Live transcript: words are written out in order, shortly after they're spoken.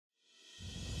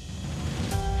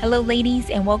Hello,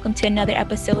 ladies, and welcome to another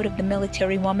episode of The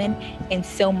Military Woman and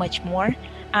so much more.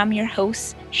 I'm your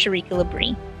host, Sharika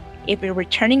Labrie. If you're a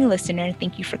returning listener,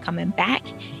 thank you for coming back.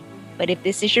 But if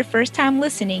this is your first time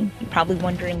listening, you're probably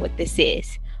wondering what this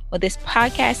is. Well, this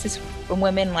podcast is for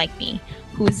women like me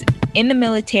who's in the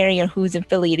military or who's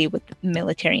affiliated with the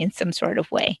military in some sort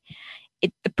of way.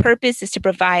 The purpose is to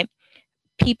provide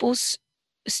people's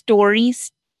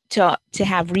stories to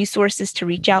have resources to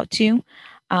reach out to,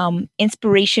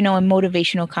 inspirational and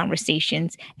motivational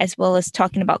conversations, as well as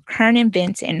talking about current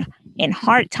events and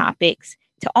hard topics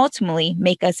to ultimately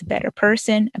make us a better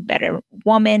person, a better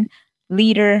woman,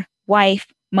 leader, wife,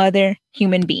 mother,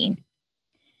 human being.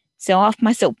 So off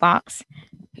my soapbox,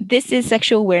 this is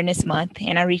Sexual Awareness Month,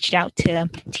 and I reached out to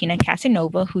Tina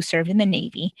Casanova, who served in the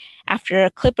Navy, after a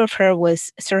clip of her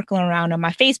was circling around on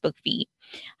my Facebook feed.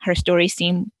 Her story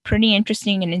seemed pretty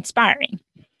interesting and inspiring.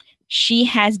 She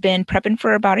has been prepping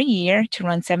for about a year to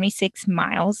run 76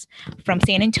 miles from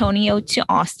San Antonio to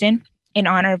Austin in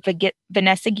honor of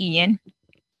Vanessa Guillen,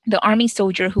 the Army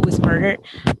soldier who was murdered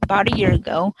about a year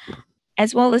ago,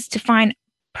 as well as to find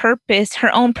her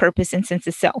own purpose and sense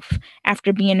of self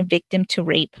after being a victim to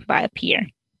rape by a peer.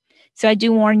 So I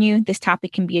do warn you, this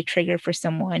topic can be a trigger for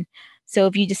someone. So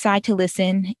if you decide to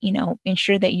listen,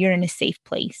 ensure that you're in a safe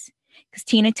place, because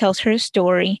Tina tells her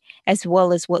story as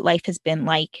well as what life has been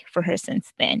like for her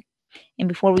since then. And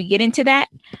before we get into that,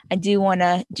 I do want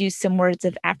to do some words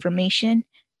of affirmation.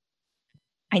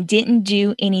 I didn't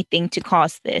do anything to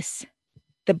cause this.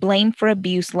 The blame for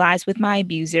abuse lies with my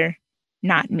abuser,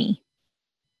 not me.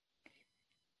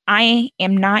 I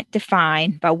am not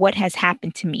defined by what has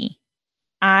happened to me.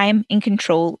 I'm in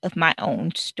control of my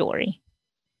own story.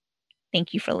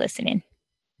 Thank you for listening.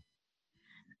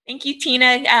 Thank you,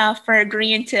 Tina, for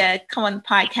agreeing to come on the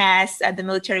podcast, the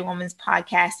Military Woman's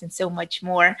podcast, and so much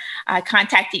more. I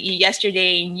contacted you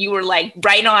yesterday, and you were like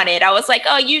right on it. I was like,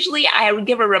 oh, usually I would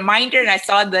give a reminder, and I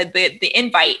saw the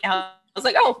invite. I was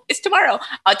like, oh, it's tomorrow.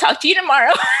 I'll talk to you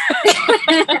tomorrow.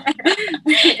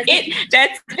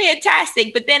 That's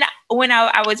fantastic. But then when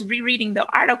I was rereading the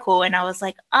article, and I was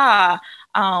like,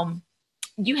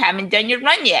 you haven't done your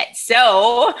run yet.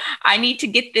 So I need to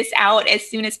get this out as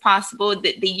soon as possible.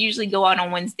 They usually go out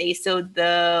on Wednesday. So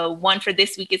the one for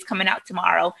this week is coming out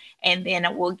tomorrow, and then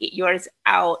we'll get yours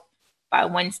out by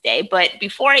Wednesday. But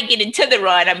before I get into the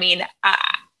run,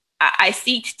 I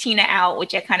seeked Tina out,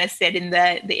 which I kind of said in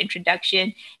the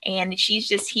introduction, and she's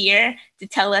just here to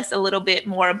tell us a little bit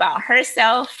more about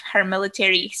herself, her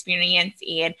military experience,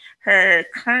 and her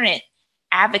current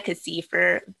advocacy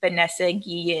for Vanessa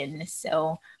Guillen.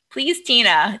 So please,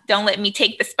 Tina, don't let me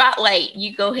take the spotlight.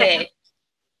 You go ahead.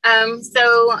 I'm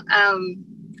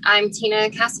Tina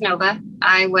Casanova.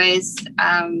 I was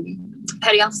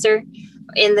petty officer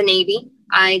in the Navy.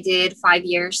 I did 5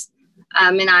 years,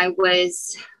 and I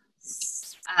was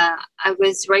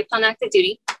raped on active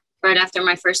duty right after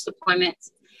my first deployment,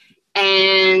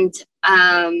 and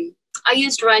I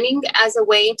used running as a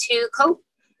way to cope.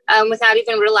 Without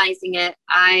even realizing it,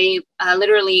 I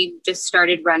literally just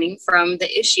started running from the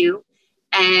issue.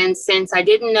 And since I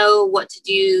didn't know what to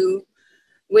do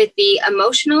with the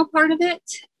emotional part of it,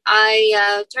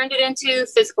 I turned it into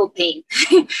physical pain.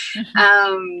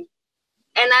 And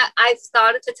I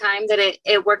thought at the time that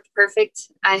it worked perfect.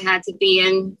 I had to be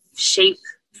in shape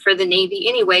for the Navy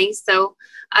anyway. So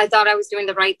I thought I was doing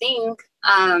the right thing.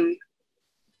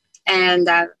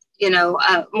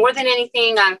 More than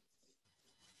anything,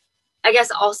 I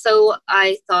guess also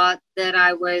I thought that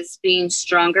I was being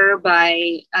stronger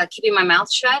by keeping my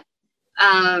mouth shut.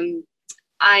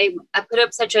 I put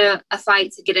up such a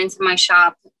fight to get into my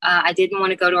shop. I didn't want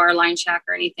to go to our line shack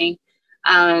or anything.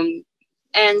 And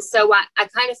so I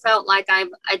kind of felt like I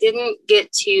didn't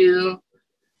get to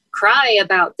cry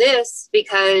about this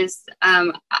because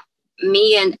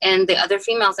me and the other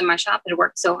females in my shop had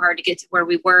worked so hard to get to where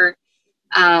we were.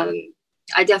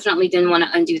 I definitely didn't want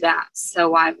to undo that.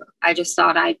 So I just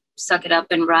thought I'd suck it up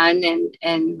and run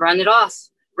and run it off,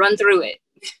 run through it.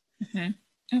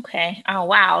 Mm-hmm. Okay. Oh,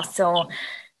 wow. So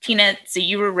Tina, so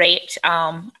you were raped.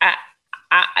 I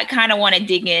kind of want to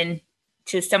dig in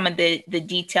to some of the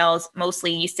details.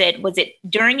 Mostly you said, was it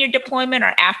during your deployment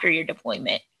or after your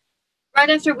deployment? Right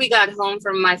after we got home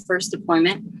from my first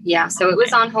deployment. Yeah. So it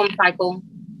was on home cycle.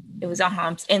 It was on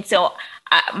homes. And so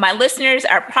my listeners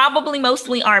are probably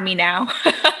mostly Army now,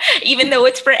 even though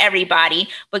it's for everybody.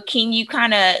 But can you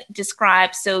kind of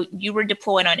describe, so you were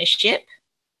deployed on a ship?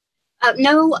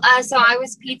 No. So I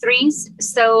was P3s.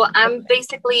 So I'm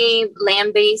basically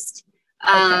land-based,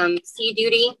 sea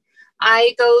duty.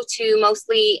 I go to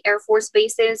mostly Air Force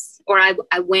bases, or I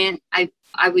would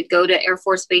go to Air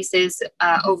Force bases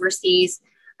overseas.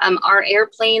 Our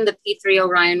airplane, the P-3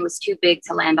 Orion, was too big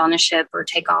to land on a ship or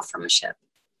take off from a ship.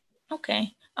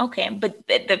 Okay. But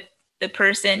the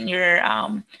person, your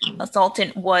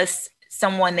assaultant, was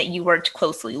someone that you worked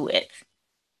closely with.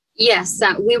 Yes,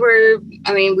 we were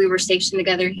stationed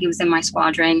together. He was in my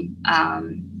squadron.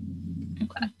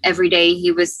 Okay. Every day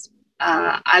he was,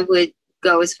 I would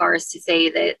go as far as to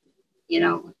say that,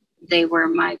 they were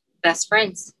my best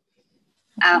friends.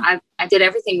 Okay. I did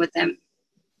everything with them.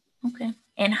 Okay.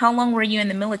 And how long were you in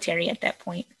the military at that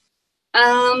point?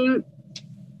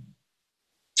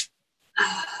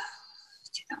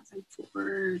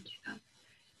 2004,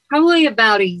 probably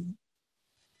about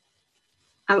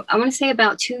I want to say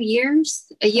about 2 years,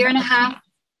 a year and a half.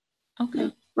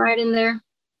 Okay. Right in there.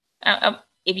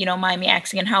 If you don't mind me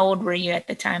asking, how old were you at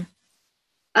the time?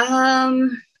 I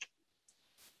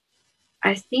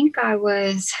think I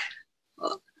was,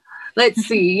 let's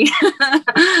see.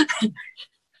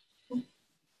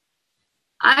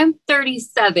 I'm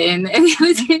 37, and it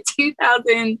was in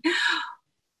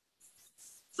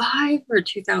 2005 or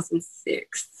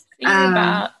 2006.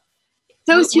 So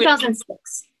it was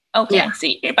 2006. Okay, yeah. So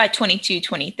you're about 22,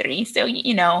 23. So,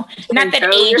 not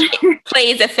that age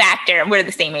plays a factor. We're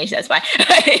the same age, that's why.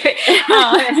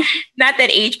 Not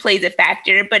that age plays a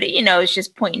factor, but, it's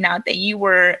just pointing out that you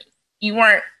weren't,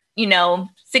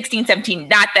 16, 17.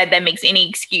 Not that makes any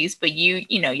excuse, but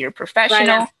you're professional.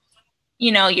 Right.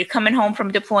 You're coming home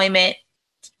from deployment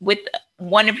with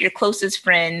one of your closest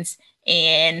friends,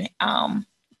 and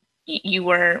you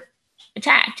were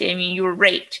attacked. I mean, you were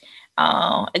raped.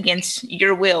 Against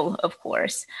your will, of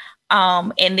course.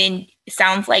 And then it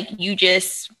sounds like you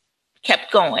just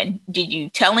kept going. Did you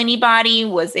tell anybody?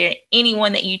 Was there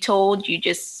anyone that you told? You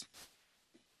just...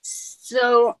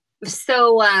 So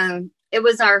it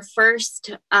was our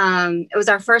first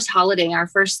holiday, our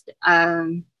first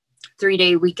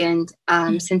 3-day weekend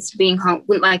since being home.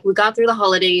 We got through the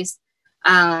holidays.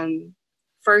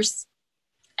 First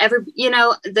ever,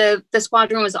 the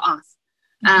squadron was off.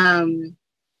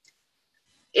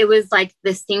 It was like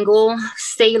the single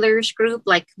sailors group.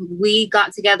 Like, we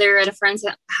got together at a friend's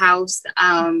house.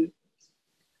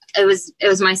 It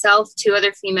was myself, 2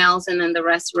 other females, and then the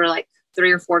rest were like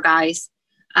 3 or 4 guys.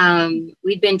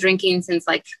 We'd been drinking since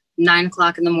like 9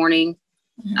 o'clock in the morning.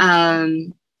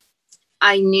 Mm-hmm.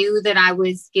 I knew that I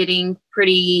was getting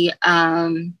pretty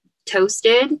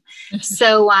toasted.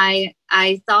 So I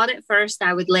thought at first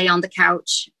I would lay on the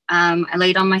couch. I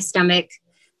laid on my stomach.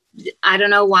 I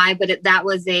don't know why, but that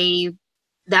was a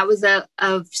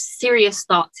serious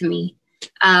thought to me.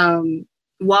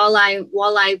 While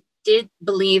I did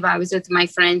believe I was with my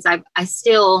friends, I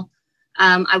still,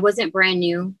 I wasn't brand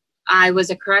new. I was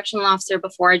a correctional officer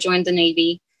before I joined the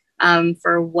Navy,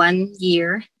 for 1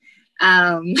 year.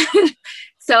 So,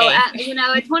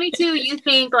 at 22, you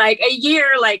think like a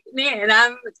year, like, man,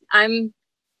 I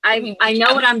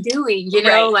know what I'm doing,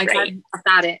 right. I've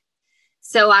got it.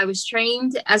 So I was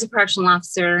trained as a correctional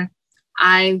officer.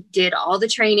 I did all the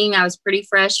training. I was pretty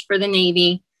fresh for the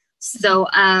Navy. So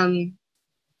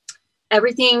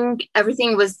everything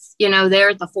was, there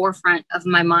at the forefront of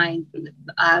my mind.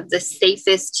 The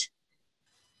safest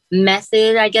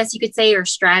method, I guess you could say, or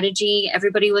strategy.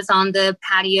 Everybody was on the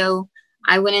patio.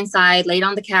 I went inside, laid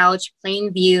on the couch,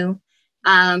 plain view.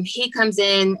 He comes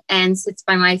in and sits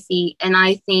by my feet. And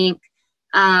I think,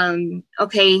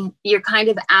 okay, you're kind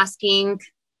of asking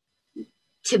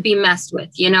to be messed with,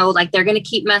 like they're going to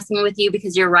keep messing with you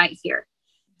because you're right here.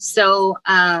 So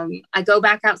I go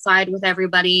back outside with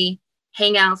everybody,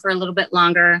 hang out for a little bit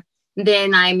longer.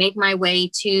 Then I make my way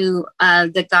to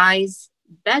the guy's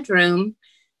bedroom.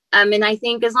 And I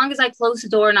think as long as I close the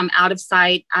door and I'm out of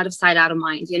sight, out of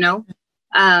mind,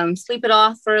 sleep it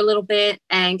off for a little bit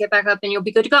and get back up and you'll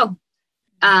be good to go.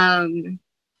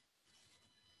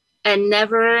 And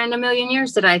never in a million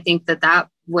years did I think that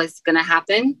was going to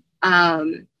happen.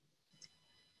 And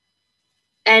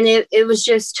it was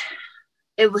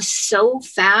so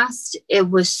fast. It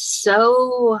was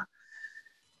so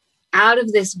out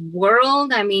of this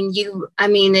world.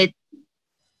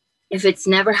 If it's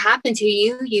never happened to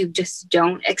you, you just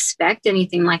don't expect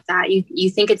anything like that. You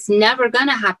think it's never going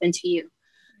to happen to you.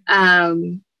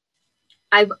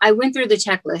 I went through the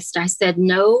checklist. I said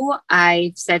no.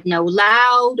 I said no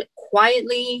loud,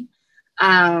 quietly,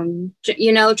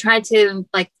 tried to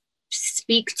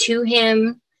speak to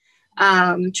him,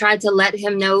 tried to let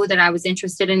him know that I was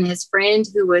interested in his friend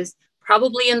who was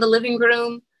probably in the living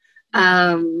room.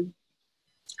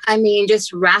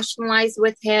 Just rationalize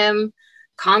with him,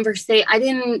 conversate. I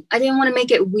didn't want to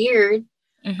make it weird.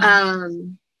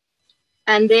 Mm-hmm.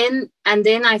 And then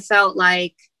I felt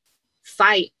like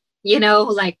fight,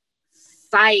 like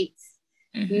fight,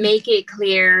 Mm-hmm. make it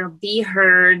clear, be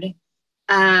heard.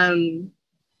 And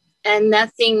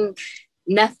nothing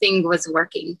was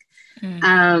working.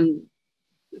 Mm-hmm.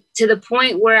 To the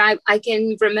point where I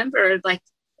can remember, like,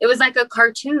 it was like a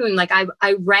cartoon. Like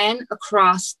I ran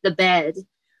across the bed,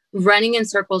 running in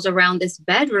circles around this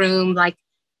bedroom, like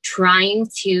trying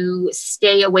to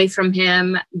stay away from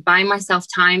him, buy myself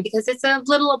time, because it's a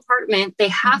little apartment. They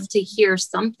have to hear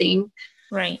something.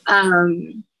 Right.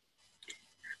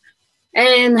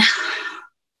 And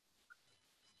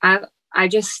I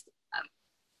just,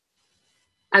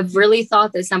 I've really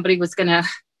thought that somebody was going to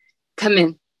come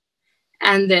in.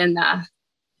 And then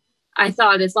I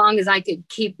thought as long as I could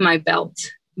keep my belt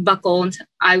buckled,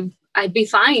 I'd be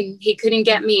fine. He couldn't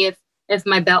get me if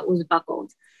my belt was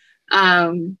buckled.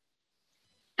 And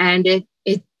it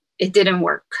didn't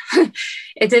work.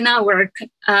 It did not work.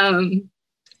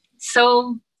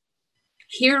 So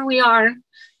here we are.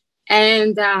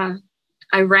 And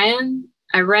I ran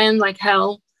like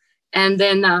hell. And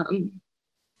then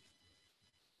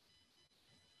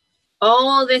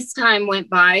all this time went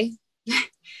by.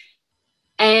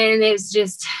 And it's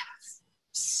just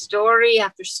story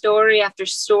after story after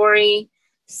story.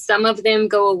 Some of them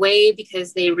go away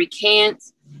because they recant.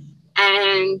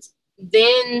 And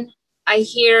then I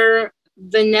hear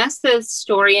Vanessa's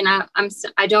story, and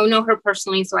I don't know her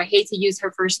personally, so I hate to use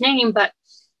her first name, but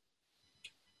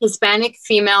Hispanic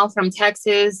female from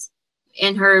Texas,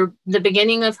 in the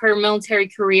beginning of her military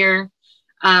career,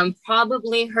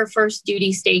 probably her first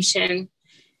duty station.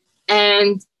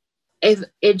 And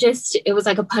it was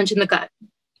like a punch in the gut.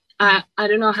 I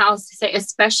don't know how else to say,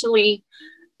 especially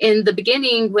in the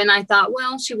beginning when I thought,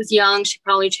 well, she was young, she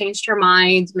probably changed her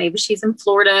mind. Maybe she's in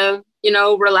Florida,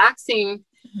 relaxing.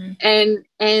 Mm-hmm.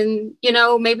 And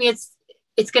maybe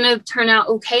it's going to turn out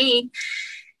okay.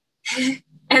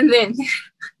 And then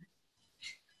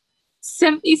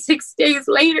 76 days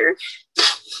later.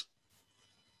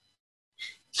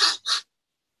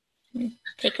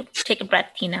 Take a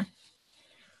breath, Tina.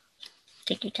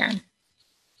 Take your time.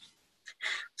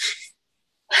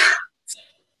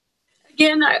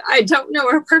 Again, I don't know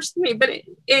her personally, but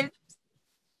it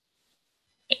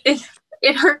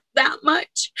hurt that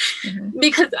much. Mm-hmm.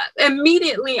 Because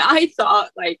immediately I thought,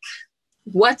 like,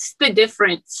 what's the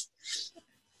difference?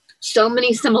 So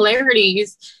many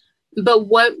similarities, but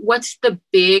what's the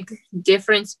big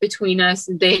difference between us?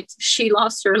 That she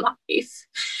lost her life,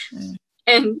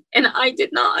 and I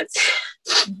did not.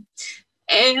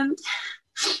 And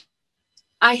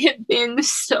I have been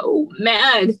so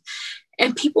mad.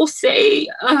 And people say,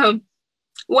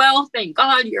 well, thank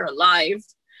God you're alive.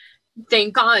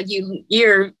 Thank God you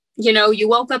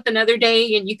woke up another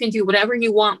day and you can do whatever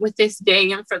you want with this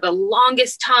day. And for the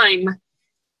longest time,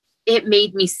 it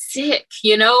made me sick,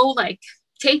 like,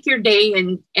 take your day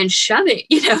and shove it,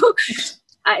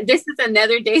 this is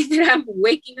another day that I'm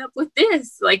waking up with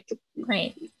this. Like,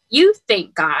 right. You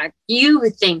thank God, you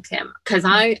thank him, because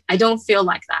I don't feel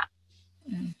like that.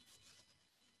 Mm.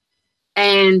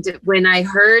 And when I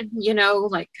heard,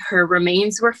 like, her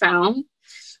remains were found,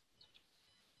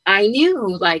 I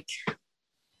knew, like,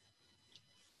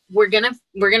 we're gonna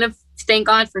thank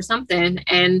God for something,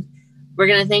 and we're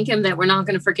gonna thank him that we're not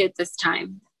gonna forget this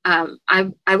time.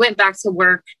 I went back to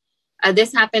work.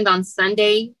 This happened on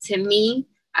Sunday to me.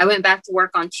 I went back to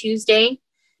work on Tuesday,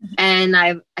 and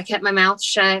I kept my mouth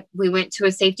shut. We went to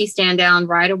a safety stand down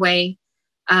right away.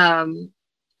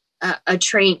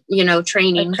 Training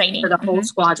for the whole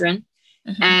squadron.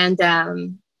 Mm-hmm.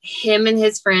 And him and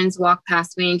his friends walked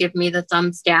past me and give me the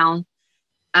thumbs down.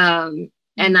 And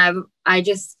I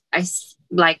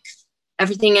like,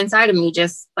 everything inside of me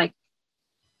just, like,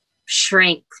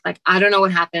 shrank. Like, I don't know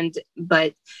what happened,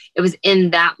 but it was in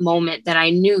that moment that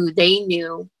I knew they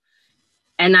knew.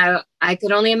 And I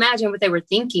could only imagine what they were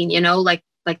thinking, like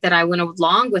that I went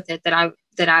along with it, that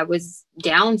I was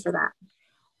down for that.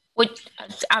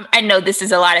 I know this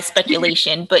is a lot of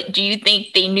speculation, but do you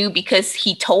think they knew because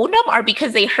he told them, or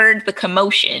because they heard the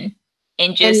commotion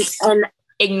and just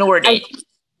ignored it?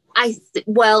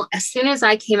 Well, as soon as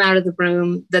I came out of the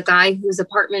room, the guy whose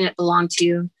apartment it belonged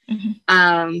to,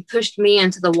 mm-hmm. Pushed me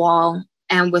into the wall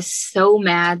and was so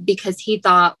mad because he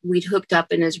thought we'd hooked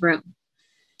up in his room.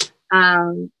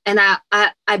 And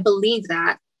I believe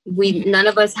that. None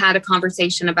of us had a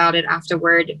conversation about it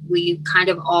afterward. We kind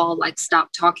of all, like,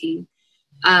 stopped talking.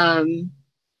 And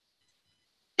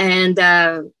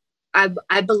I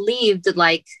believed,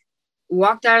 like,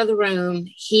 walked out of the room.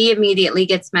 He immediately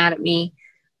gets mad at me.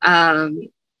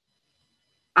 I'm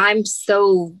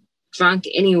so drunk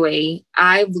anyway.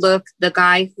 The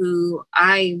guy who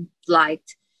I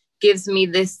liked gives me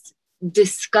this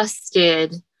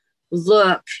disgusted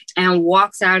look and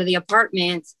walks out of the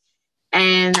apartment.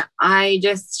 And I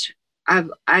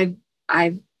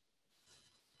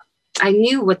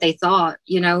knew what they thought,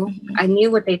 Mm-hmm. I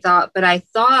knew what they thought, but I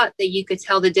thought that you could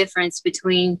tell the difference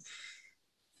between,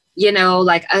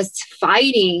 like us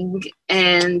fighting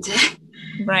and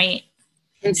Right.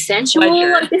 consensual.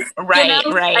 Pleasure. Right.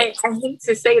 Right. I hate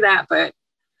to say that, but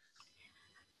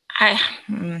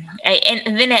And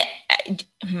then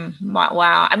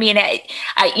wow. I mean, I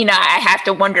have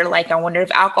to wonder, I wonder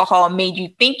if alcohol made you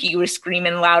think you were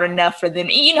screaming loud enough for them.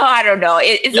 I don't know.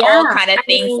 It's all kind of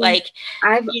things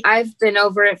I've been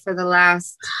over it for the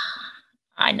last,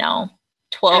 I know,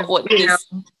 12,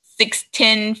 6,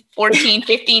 10, 14,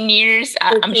 15 years.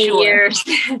 I'm sure. Years.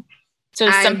 So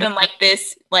something like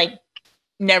this,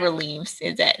 never leaves.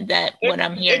 Is that what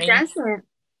I'm hearing? It doesn't.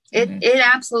 It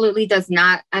absolutely does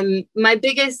not. My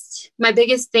biggest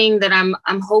thing that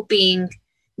I'm hoping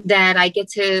that I get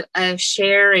to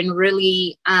share and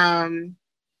really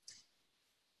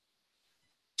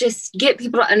just get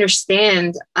people to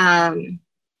understand. My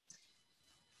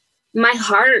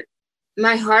heart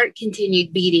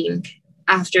continued beating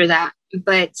after that,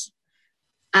 but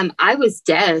I was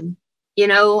dead.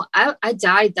 I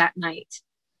died that night.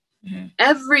 Mm-hmm.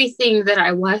 Everything that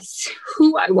I was,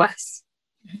 who I was,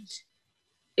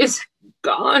 is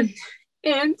gone.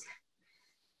 And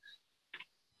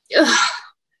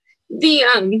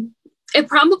it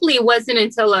probably wasn't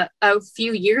until a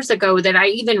few years ago that I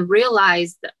even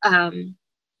realized, I've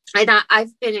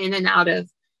been in and out of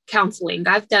counseling.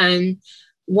 I've done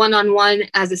one-on-one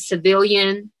as a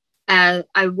civilian. I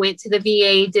went to the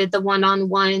VA, did the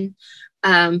one-on-one,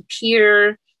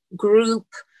 peer group,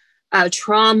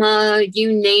 trauma,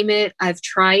 you name it. I've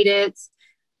tried it.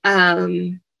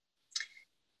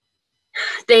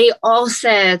 They all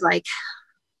said,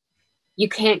 you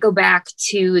can't go back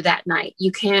to that night.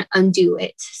 You can't undo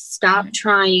it. Stop mm-hmm.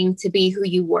 trying to be who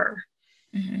you were.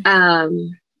 Mm-hmm.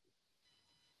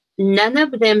 None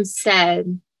of them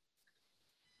said,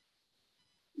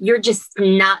 you're just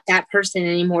not that person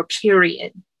anymore,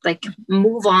 period.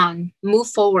 Move on, move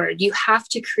forward. You have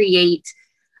to create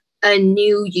a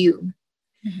new you.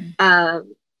 Mm-hmm.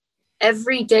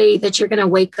 Every day that you're going to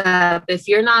wake up, if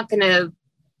you're not going to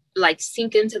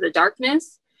sink into the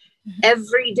darkness, mm-hmm.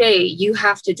 every day you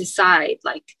have to decide,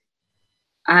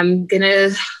 I'm going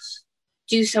to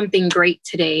do something great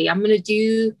today. I'm going to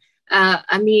do,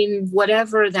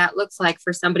 whatever that looks like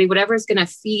for somebody, whatever is going to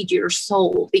feed your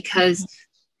soul, because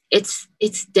mm-hmm.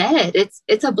 it's dead.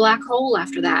 It's a black hole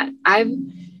after that.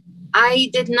 I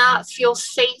did not feel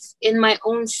safe in my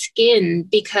own skin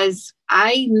because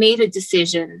I made a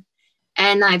decision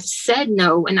and I've said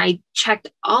no, and I checked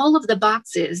all of the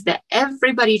boxes that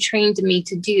everybody trained me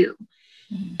to do.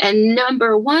 Mm-hmm. And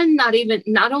number one, not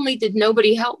only did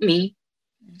nobody help me,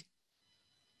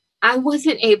 I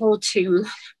wasn't able to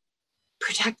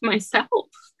protect myself.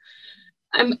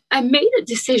 I made a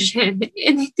decision and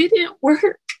it didn't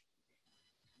work.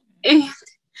 And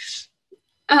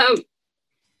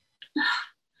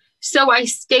so I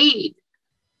stayed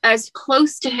as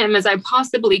close to him as I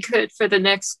possibly could for the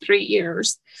next 3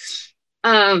 years.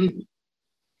 Because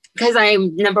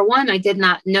number one, I did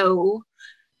not know.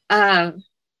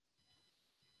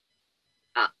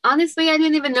 Honestly, I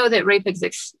didn't even know that rape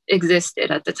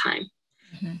existed at the time.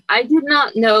 Mm-hmm. I did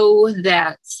not know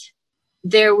that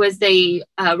there was a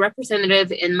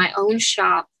representative in my own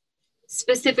shop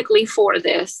specifically for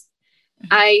this. Mm-hmm.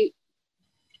 I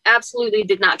absolutely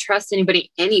did not trust anybody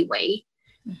anyway.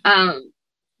 Mm-hmm.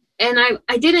 And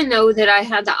I didn't know that I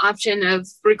had the option of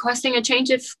requesting a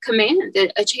change of command,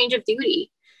 a change of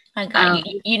duty.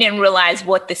 Okay. You didn't realize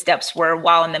what the steps were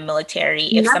while in the military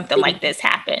if something like this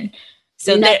happened.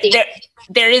 So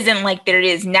there isn't like there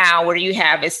is now, where you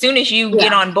have, as soon as you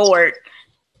get on board,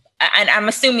 and I'm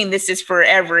assuming this is for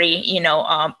every,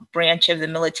 branch of the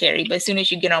military, but as soon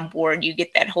as you get on board, you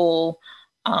get that whole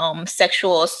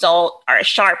sexual assault, or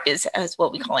SHARP is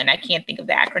what we call it. I can't think of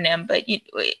the acronym, but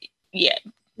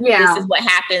this is what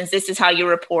happens. This is how you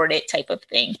report it, type of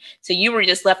thing. So you were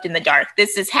just left in the dark.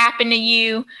 This has happened to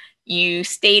you. You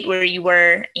stayed where you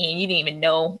were, and you didn't even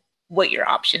know what your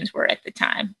options were at the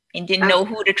time, and didn't know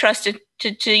who to trust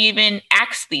to even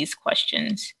ask these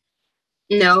questions.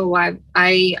 No,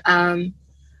 I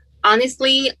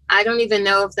honestly, I don't even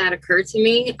know if that occurred to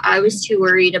me. I was too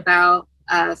worried about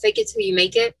fake it till you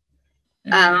make it.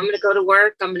 Mm-hmm. I'm going to go to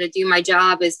work. I'm going to do my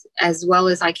job as well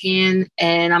as I can.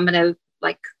 And I'm going to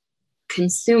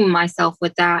consume myself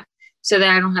with that so that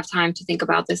I don't have time to think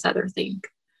about this other thing.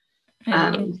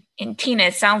 And Tina,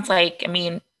 it sounds like, I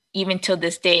mean, even till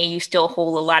this day, you still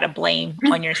hold a lot of blame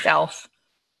on yourself,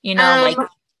 you know,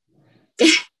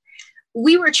 like.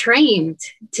 We were trained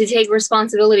to take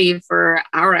responsibility for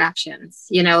our actions.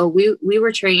 You know, we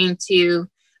were trained to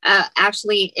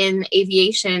actually in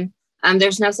aviation,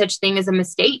 there's no such thing as a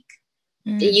mistake.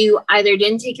 You either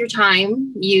didn't take your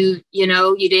time, you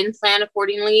didn't plan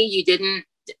accordingly, you didn't,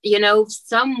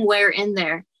 somewhere in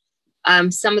there,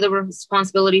 some of the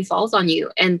responsibility falls on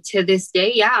you. And to this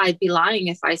day, yeah, I'd be lying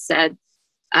if I said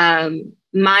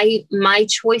my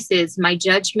choices, my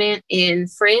judgment in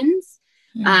friends,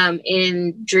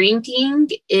 in drinking,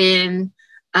 in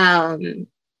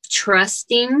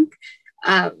trusting,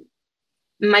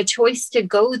 my choice to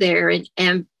go there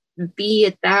and be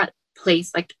at that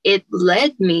place, like it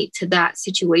led me to that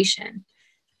situation.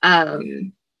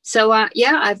 So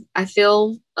yeah, I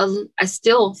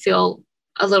still feel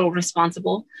a little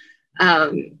responsible.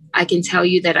 I can tell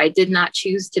you that I did not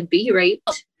choose to be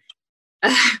raped.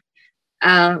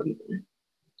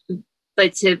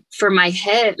 But for my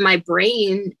head, my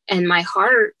brain, and my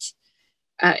heart,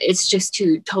 it's just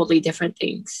two totally different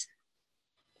things.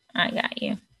 I got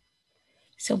you.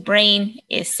 So brain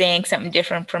is saying something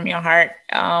different from your heart.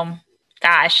 I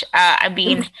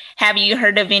mean, have you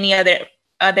heard of any other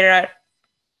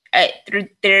through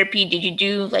therapy? Did you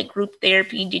do like group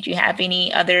therapy? Did you have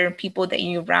any other people that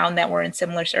you around that were in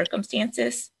similar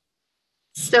circumstances?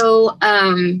 So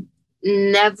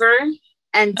never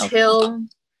until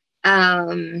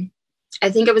I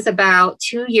think it was about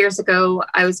 2 years ago.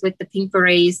 I was with the Pink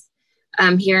Berets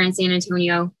here in San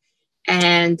Antonio,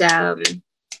 and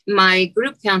my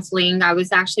group counseling, I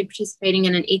was actually participating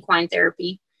in an equine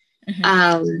therapy.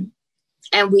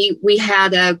 And we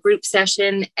had a group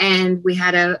session, and we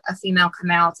had a female come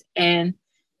out, and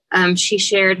she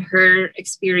shared her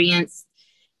experience,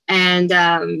 and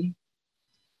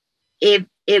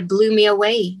it blew me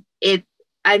away.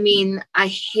 I mean, I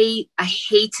hate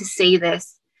to say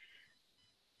this,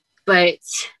 but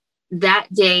that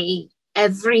day,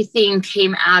 everything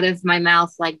came out of my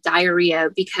mouth like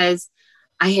diarrhea, because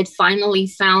I had finally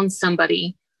found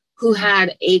somebody who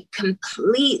had a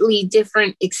completely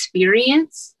different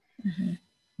experience,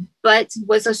 but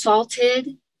was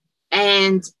assaulted,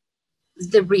 and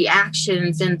the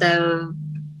reactions and the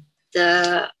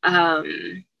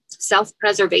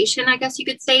self-preservation, I guess you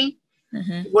could say,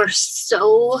 were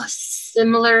so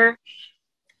similar.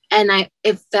 And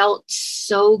it felt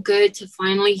so good to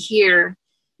finally hear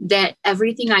that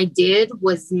everything I did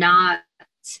was not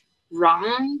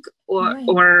wrong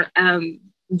or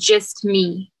just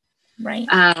me. Right.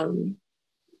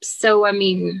 So, I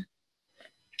mean,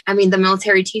 the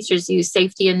military teachers use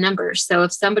safety in numbers. So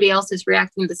if somebody else is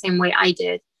reacting the same way I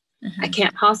did, I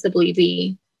can't possibly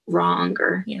be wrong,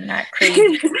 or you're not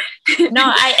crazy. No,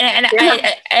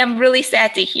 I am really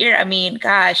sad to hear. I mean,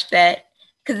 gosh,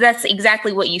 because that's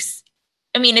exactly what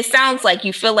it sounds like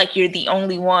you feel like you're the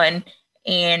only one,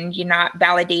 and you're not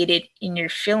validated in your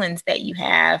feelings that you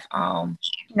have,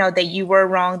 that you were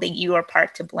wrong, that you are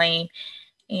part to blame.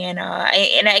 And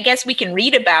I guess we can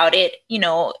read about it.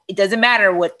 It doesn't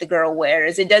matter what the girl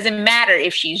wears. It doesn't matter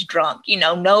if she's drunk.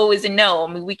 No is a no.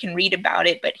 I mean, we can read about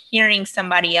it, but hearing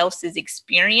somebody else's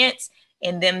experience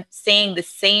and them saying the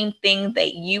same thing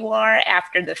that you are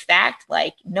after the fact,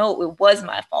 like, no, it was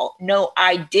my fault. No,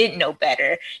 I did know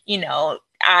better.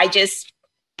 I just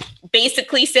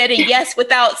basically said a yes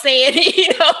without saying,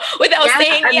 saying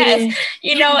yes.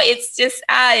 It's just,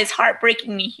 it's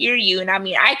heartbreaking to hear you. And I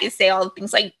mean, I could say all the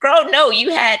things like, girl, no,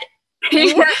 you're not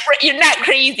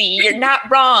crazy. You're not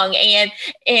wrong.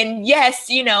 And yes,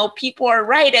 people are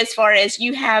right as far as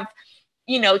you have,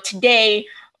 today,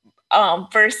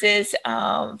 versus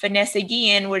Vanessa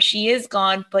Guillen, where she is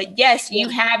gone. But yes, you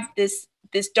have this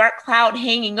dark cloud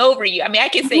hanging over you. I mean, I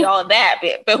can say all of that,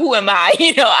 but who am I?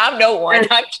 I'm no one.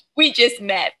 We just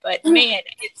met. But man,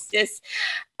 it's just,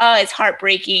 it's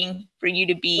heartbreaking for you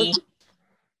to be.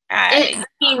 My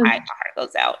heart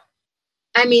goes out.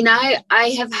 I mean, I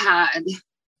have had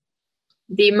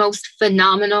the most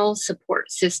phenomenal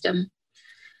support system.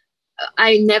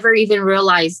 I never even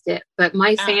realized it, but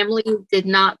my family did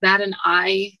not bat an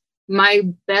eye. My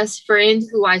best friend,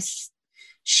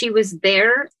 she was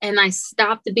there, and I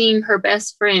stopped being her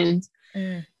best friend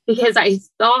because I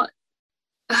thought,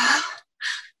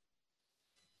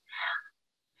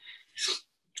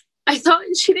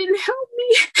 she didn't help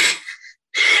me.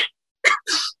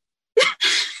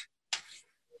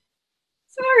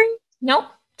 Sorry. Nope.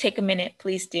 Take a minute,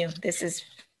 please do. This is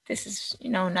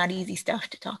not easy stuff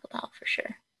to talk about, for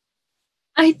sure.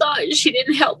 I thought she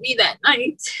didn't help me that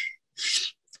night.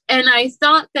 And I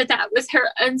thought that that was her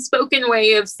unspoken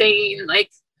way of saying, like,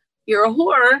 you're a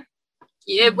whore.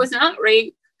 It was not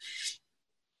rape.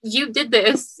 You did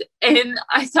this. And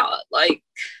I thought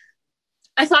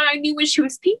I knew what she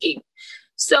was thinking.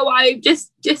 So I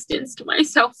just distanced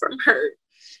myself from her.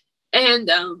 And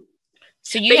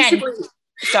so you basically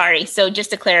sorry. So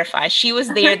just to clarify, she was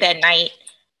there that night,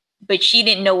 but she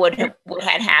didn't know what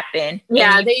had happened.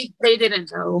 Yeah, they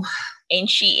didn't know. And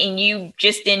you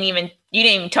just didn't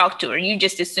even talk to her. You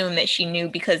just assumed that she knew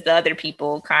because the other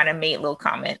people kind of made little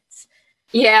comments.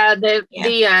 Yeah,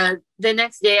 the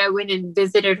next day I went and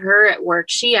visited her at work.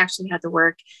 She actually had to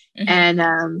work. And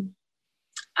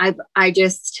I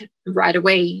just right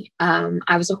away,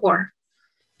 I was a whore.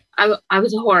 I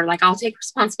was a whore. Like, I'll take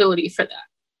responsibility for that.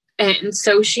 And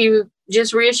so she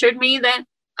just reassured me that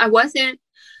I wasn't.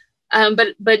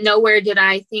 But nowhere did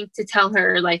I think to tell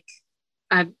her, like,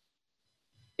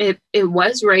 it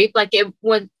was rape. Like,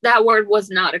 that word was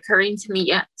not occurring to me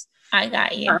yet. I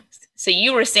got you. So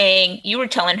you were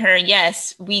telling her,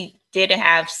 yes, we did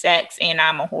have sex and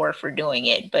I'm a whore for doing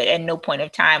it. But at no point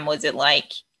of time was it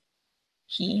like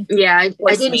I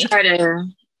didn't try to.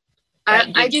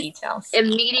 I just details.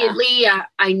 Immediately,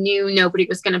 I knew nobody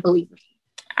was going to believe me.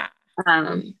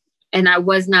 And I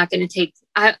was not going to take,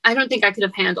 I don't think I could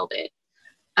have handled it.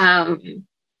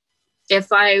 If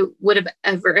I would have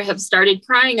ever have started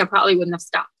crying, I probably wouldn't have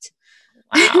stopped.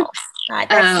 Wow. God,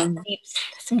 that's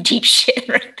some deep shit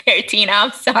right there, Tina.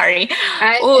 I'm sorry.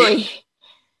 I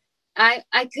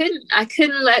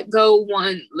couldn't let go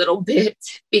one little bit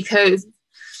because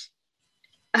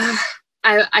I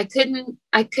couldn't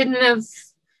have,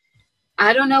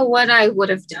 I don't know what I would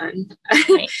have done.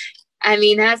 Right. I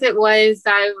mean, as it was,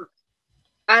 I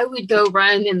would go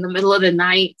run in the middle of the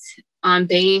night on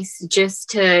base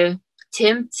just to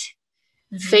tempt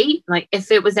fate. Like,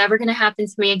 if it was ever going to happen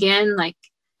to me again, like,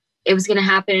 it was going to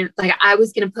happen. Like, I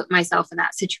was going to put myself in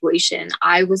that situation.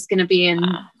 I was going to be in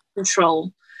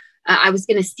control. I was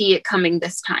going to see it coming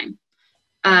this time.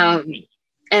 And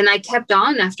I kept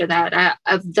on after that.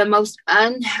 Of the most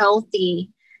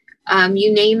unhealthy,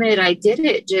 you name it, I did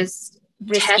it. Just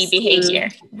risky behavior.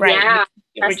 Right. Yeah.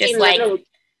 You were just like,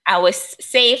 I was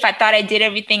safe. I thought I did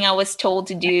everything I was told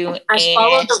to do. I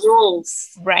followed the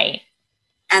rules. Right.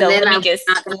 And so let me just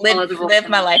live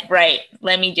my life. Right.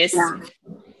 Let me just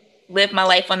live my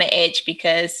life on the edge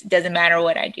because it doesn't matter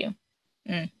what I do.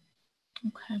 Okay.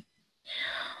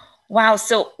 Wow.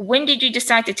 So when did you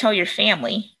decide to tell your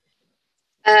family?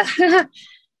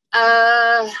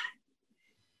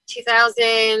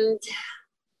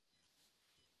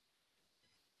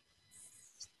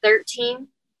 2013.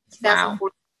 Wow.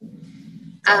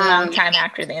 A long time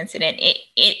after the incident.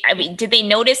 I mean, did they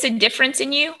notice a difference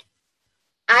in you?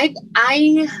 My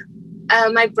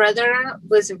brother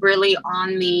was really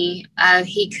on me.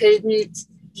 He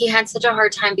had such a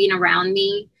hard time being around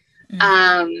me.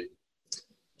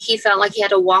 He felt like he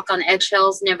had to walk on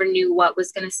eggshells, never knew what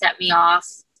was going to set me off.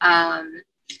 And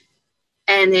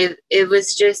it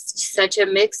was just such a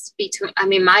mix between, I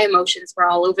mean, my emotions were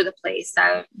all over the place.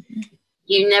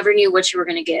 You never knew what you were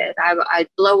going to get. I'd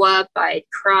blow up, I'd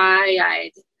cry,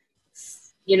 I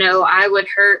would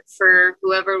hurt for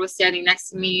whoever was standing next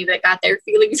to me that got their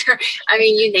feelings hurt. I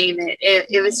mean, you name it.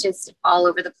 It was just all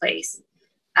over the place.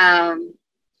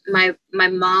 My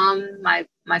mom, my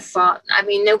father, I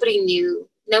mean, nobody knew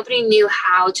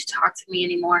how to talk to me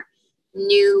anymore,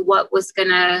 knew what was going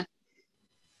to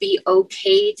be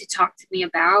okay to talk to me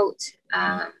about.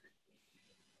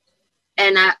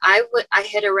 And I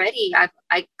had already, I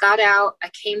got out, I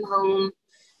came home.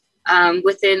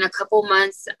 Within a couple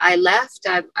months, I left.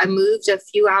 I moved a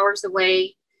few hours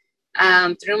away,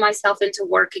 threw myself into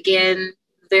work again,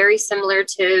 very similar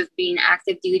to being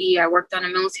active duty. I worked on a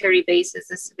military base as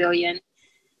a civilian,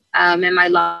 and my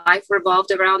life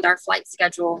revolved around our flight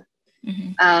schedule.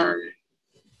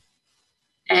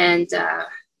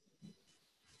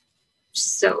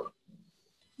 So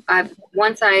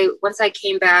once I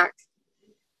came back,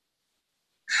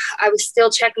 I was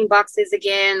still checking boxes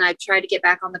again. I tried to get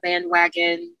back on the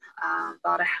bandwagon. I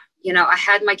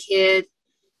had my kid.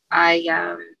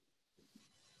 I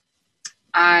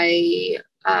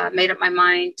made up my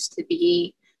mind to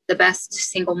be the best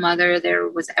single mother there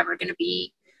was ever going to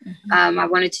be. I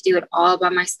wanted to do it all by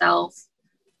myself.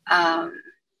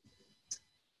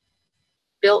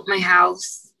 Built my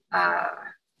house,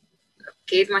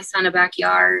 gave my son a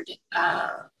backyard.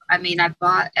 I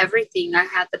bought everything. I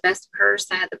had the best purse.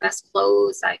 I had the best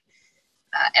clothes.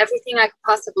 Everything I could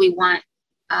possibly want.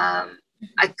 I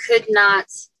could not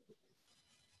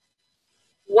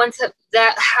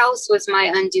that house was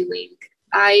my undoing.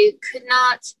 I could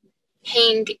not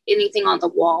hang anything on the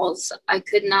walls. I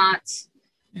could not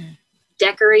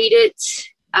decorate it.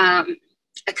 I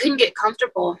couldn't get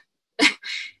comfortable.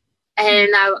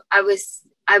 And I was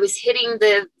hitting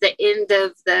the end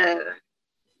of the,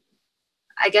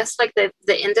 I guess like the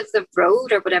end of the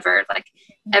road or whatever. Like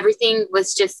everything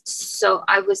was just so,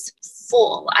 I was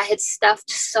full. I had stuffed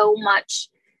so much,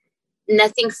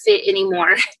 nothing fit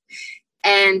anymore.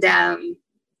 And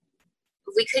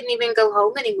we couldn't even go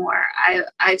home anymore.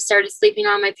 I started sleeping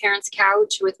on my parents'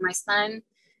 couch with my son.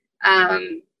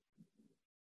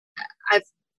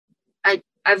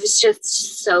 I was just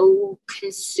so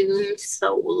consumed,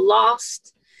 so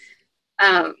lost.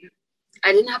 I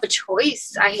didn't have a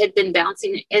choice. I had been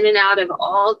bouncing in and out of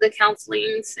all the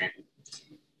counselings, and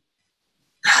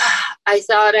I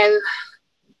thought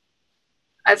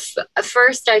at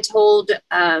first I told,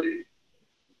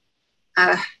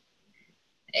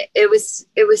 it was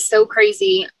so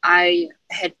crazy. I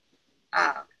had,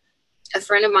 a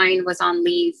friend of mine was on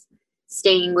leave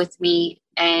staying with me,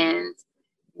 and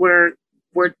we're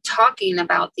talking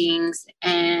about things,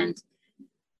 and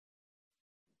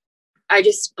I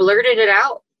just blurted it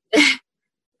out.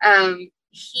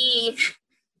 He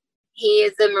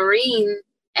is a Marine,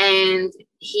 and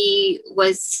he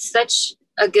was such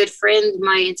a good friend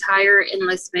my entire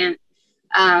enlistment.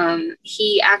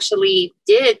 He actually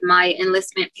did my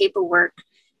enlistment paperwork,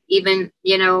 even,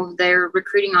 their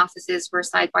recruiting offices were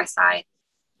side by side.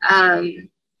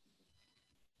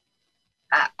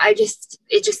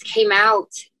 It just came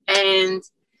out, and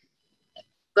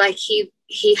like he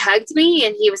hugged me,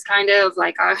 and he was kind of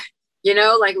like,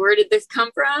 like, where did this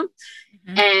come from?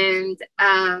 Mm-hmm. And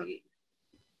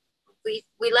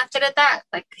we left it at that.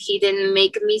 Like, he didn't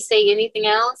make me say anything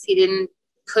else. He didn't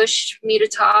push me to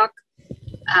talk.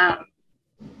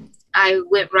 I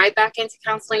went right back into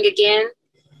counseling again,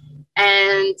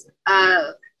 and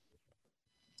I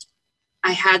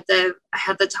had the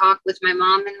talk with my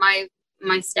mom and my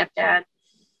stepdad,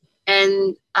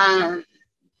 and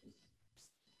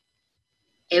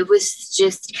it was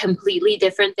just completely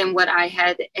different than what I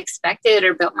had expected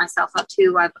or built myself up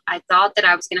to. I thought that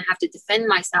I was going to have to defend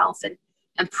myself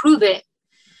and prove it,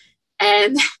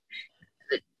 and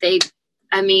there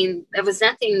was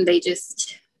nothing. They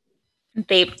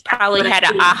probably had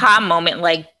an aha moment,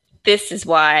 like, this is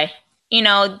why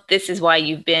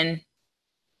you've been.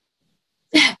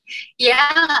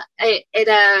 Yeah,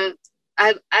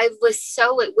 I was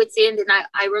so at wit's end, and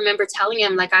I remember telling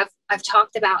him, like, I've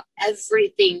talked about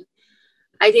everything.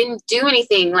 I didn't do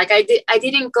anything. Like, I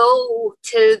didn't go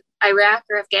to Iraq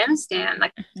or Afghanistan.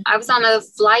 Like, I was on a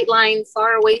flight line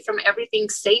far away from everything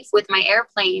safe with my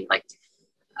airplane. Like,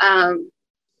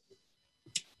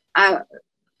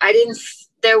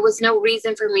 there was no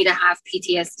reason for me to have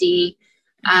PTSD.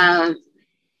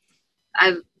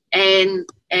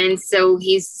 And so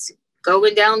he's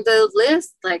going down the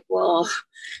list, like, well,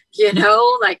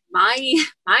 like my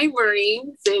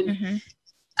Marines, and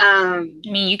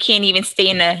you can't even stay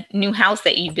in a new house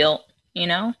that you built,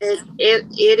 it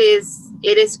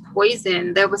is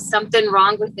poison. There was something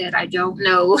wrong with it. I don't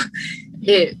know.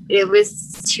 It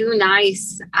was too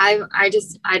nice. I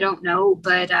don't know,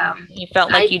 but you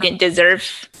felt like you didn't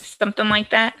deserve something like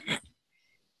that.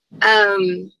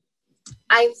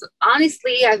 I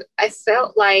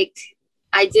felt like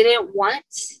I didn't want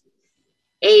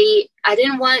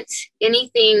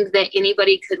anything that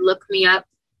anybody could look me up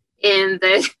in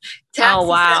the tax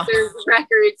assessor's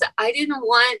records. I didn't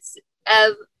want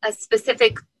a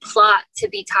specific plot to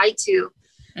be tied to.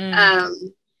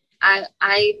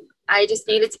 I just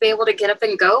needed to be able to get up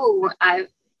and go. I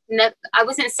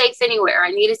wasn't safe anywhere.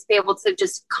 I needed to be able to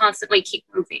just constantly keep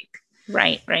moving.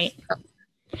 Right.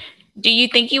 Do you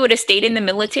think you would have stayed in the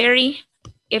military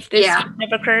if this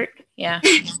never occurred? Yeah.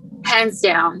 Hands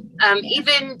down.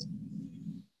 Even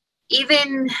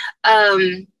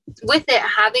with it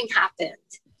having happened,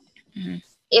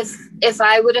 if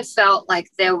I would have felt like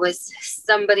there was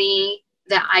somebody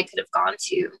that I could have gone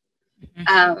to,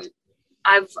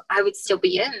 I would still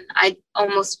be in. I'd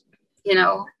almost,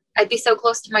 I'd be so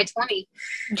close to my 20.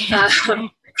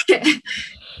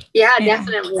 Yeah,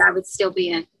 definitely. I would still be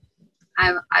in.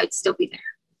 I'd still be there.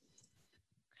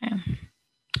 Okay.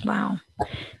 Wow.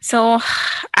 So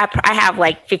I have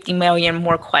like 50 million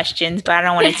more questions, but I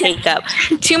don't want to take up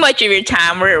too much of your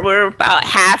time. We're about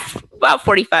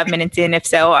 45 minutes in, if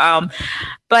so.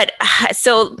 But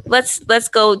so let's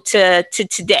go to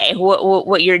today.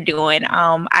 What you're doing.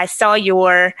 I saw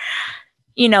your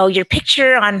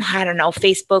picture on, I don't know,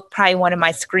 Facebook, probably one of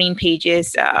my screen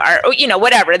pages, or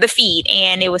whatever, the feed,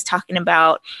 and it was talking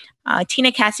about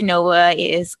Tina Casanova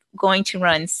is going to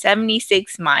run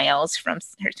 76 miles from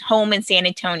her home in San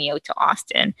Antonio to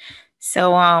Austin.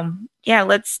 So, yeah,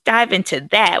 let's dive into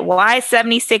that. Why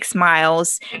 76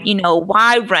 miles?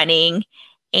 Why running?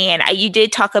 And you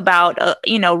did talk about,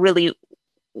 really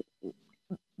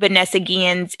Vanessa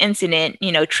Guillen's incident,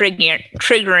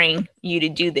 triggering you to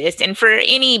do this. And for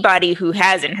anybody who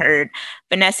hasn't heard,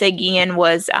 Vanessa Guillen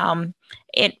was,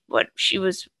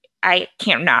 I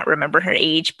can't not remember her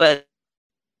age, but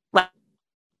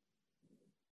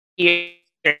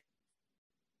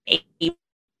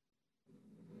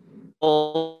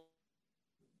April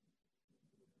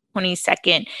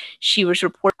 22nd, she was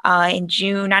reported in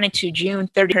June, not into June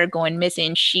 30th, her going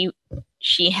missing. She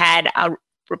had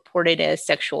reported as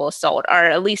sexual assault, or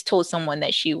at least told someone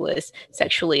that she was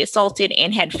sexually assaulted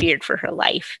and had feared for her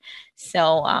life.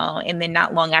 So, and then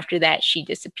not long after that, she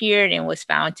disappeared and was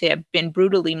found to have been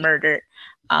brutally murdered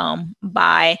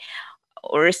by,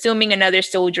 or assuming, another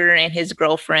soldier and his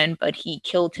girlfriend, but he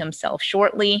killed himself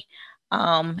shortly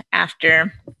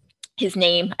after. His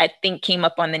name, I think, came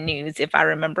up on the news, if I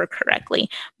remember correctly.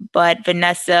 But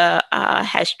Vanessa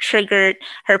has triggered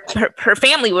her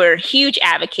family were huge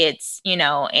advocates,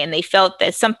 and they felt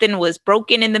that something was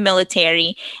broken in the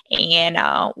military, and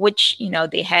which,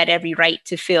 they had every right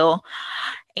to feel.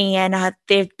 And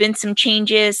there have been some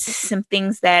changes, some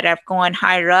things that have gone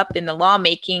higher up in the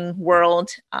lawmaking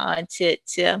world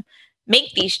to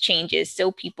make these changes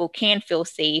so people can feel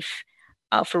safe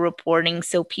for reporting.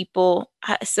 So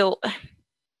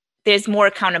there's more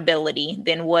accountability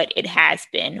than what it has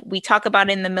been. We talk about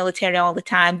it in the military all the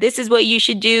time. This is what you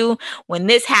should do when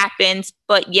this happens,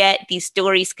 but yet these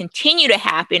stories continue to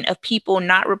happen of people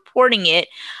not reporting it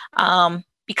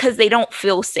because they don't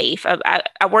feel safe. I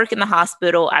work in the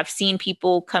hospital. I've seen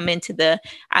people come into the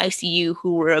ICU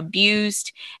who were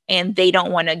abused, and they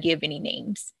don't want to give any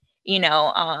names,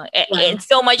 and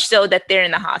so much so that they're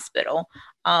in the hospital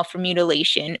for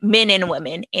mutilation, men and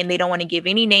women, and they don't want to give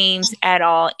any names at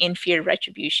all in fear of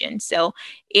retribution. So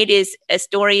it is a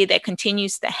story that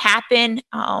continues to happen,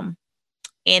 and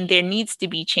there needs to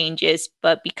be changes.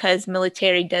 But because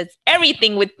military does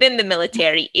everything within the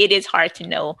military, it is hard to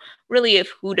know really of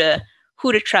who to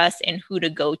trust and who to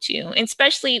go to. And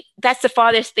especially, that's the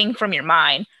farthest thing from your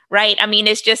mind, right? I mean,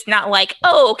 it's just not like,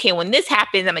 oh, okay, when this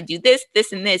happens, I'm going to do this,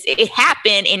 this, and this. It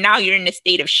happened, and now you're in a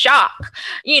state of shock,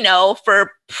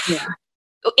 for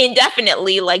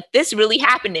indefinitely. Like, this really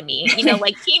happened to me,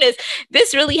 like Tina's,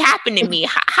 this really happened to me.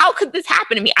 How could this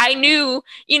happen to me? I knew,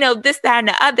 this, that, and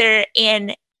the other.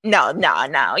 And no,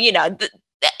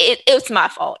 it's my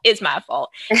fault. It's my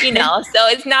fault. So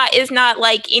it's not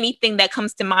like anything that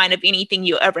comes to mind of anything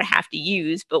you'll ever have to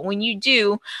use. But when you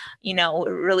do,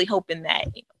 we're really hoping that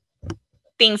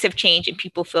things have changed and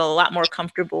people feel a lot more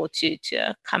comfortable to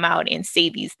come out and say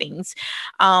these things.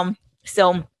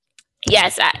 So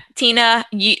yes, Tina,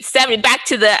 back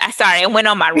to sorry, I went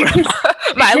on my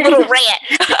my little rant.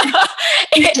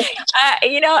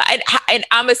 And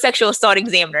I'm a sexual assault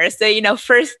examiner. So,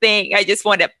 first thing, I just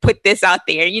want to put this out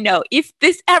there. If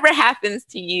this ever happens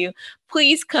to you,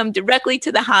 please come directly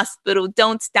to the hospital.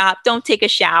 Don't stop. Don't take a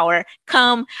shower.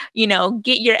 Come,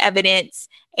 get your evidence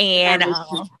and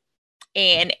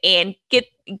get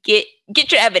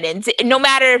your evidence. No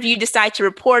matter if you decide to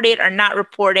report it or not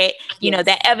report it,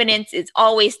 that evidence is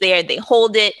always there. They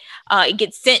hold it. It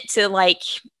gets sent to like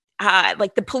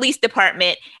the police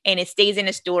department, and it stays in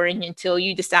a storage until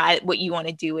you decide what you want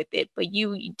to do with it. But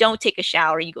you don't take a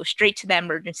shower. You go straight to the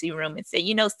emergency room and say,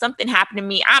 something happened to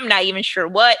me. I'm not even sure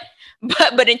what,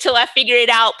 but until I figure it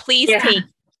out, please take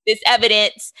this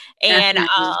evidence, and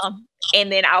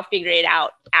then I'll figure it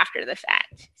out after the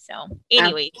fact. So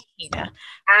anyway,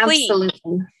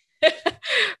 absolutely.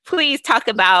 Please talk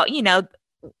about,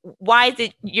 why is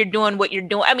it you're doing what you're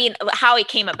doing? I mean, how it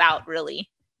came about, really.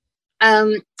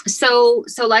 So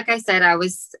like I said, I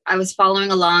was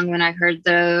following along when I heard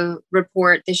the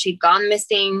report that she'd gone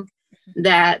missing,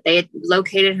 that they had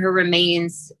located her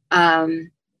remains.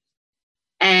 And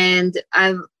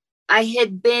I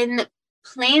had been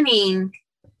planning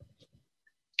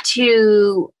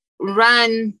to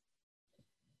run.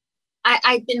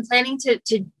 I'd been planning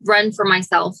to run for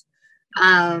myself.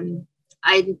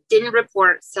 I didn't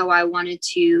report, so I wanted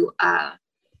to,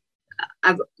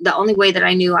 the only way that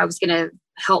I knew I was going to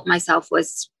help myself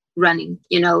was running,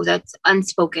 that's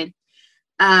unspoken.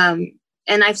 And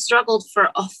I've struggled for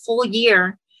a full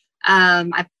year.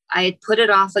 I had put it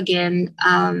off again,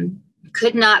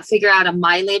 could not figure out a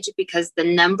mileage because the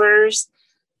numbers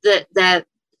that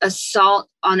assault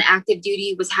on active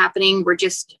duty was happening were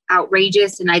just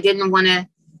outrageous. And I didn't want to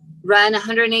run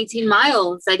 118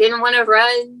 miles. I didn't want to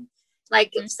run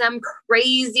like some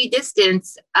crazy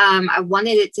distance. I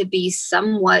wanted it to be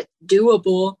somewhat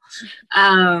doable.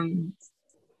 And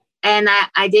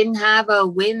I didn't have a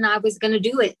when I was going to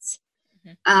do it.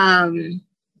 But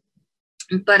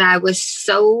I was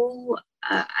so,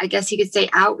 I guess you could say,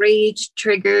 outraged,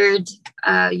 triggered,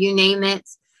 you name it.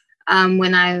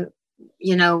 When I,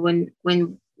 when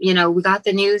we got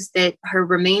the news that her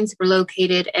remains were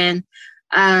located, and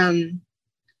I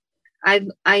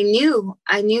knew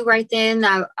right then.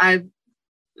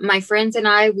 My friends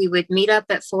and we would meet up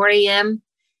at 4 a.m.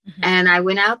 And I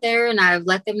went out there and I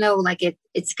let them know, like,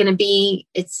 it's going to be,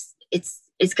 it's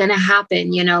going to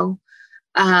happen,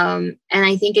 and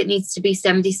I think it needs to be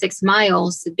 76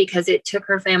 miles because it took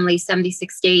her family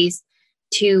 76 days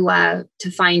to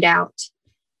find out.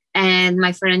 And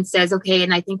my friend says, okay,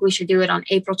 and I think we should do it on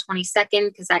April 22nd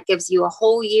because that gives you a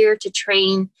whole year to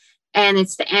train, and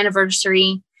it's the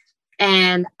anniversary.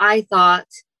 And I thought,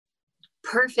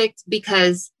 perfect,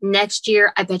 because next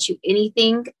year, I bet you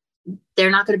anything, they're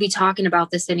not going to be talking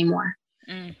about this anymore.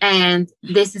 And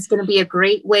this is going to be a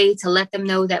great way to let them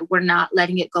know that we're not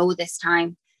letting it go this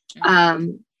time.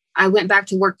 I went back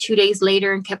to work 2 days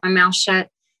later and kept my mouth shut.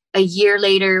 A year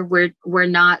later, we're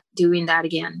not doing that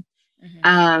again.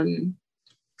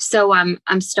 So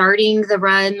I'm starting the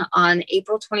run on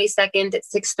April 22nd at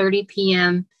 6:30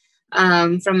 p.m.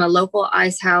 From a local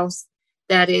ice house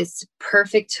that is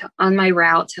perfect on my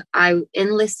route. I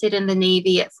enlisted in the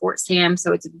Navy at Fort Sam,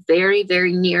 so it's very,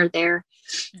 very near there.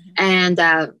 And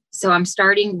so I'm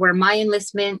starting where my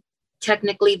enlistment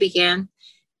technically began.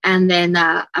 And then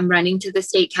I'm running to the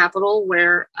state capitol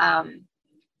where,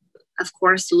 of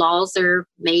course, laws are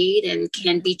made and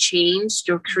can be changed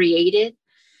or created.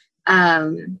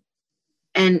 And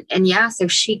yeah, so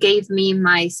she gave me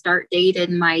my start date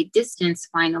and my distance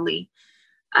finally.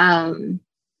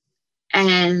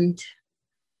 And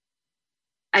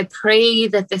I pray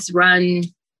that this run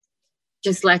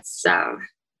just lets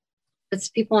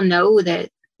people know that,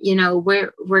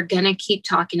 we're going to keep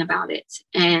talking about it.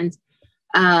 And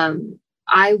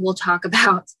I will talk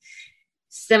about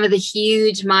some of the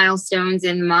huge milestones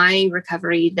in my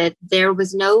recovery, that there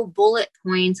was no bullet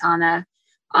point on a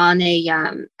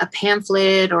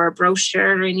pamphlet or a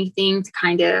brochure or anything to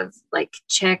kind of like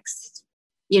check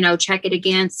it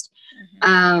against.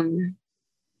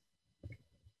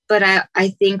 But I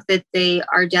think that they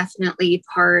are definitely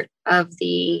part of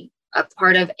a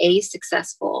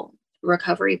successful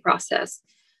recovery process.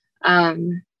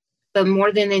 But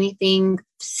more than anything,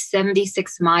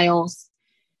 76 miles,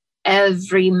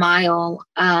 every mile,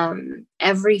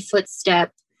 every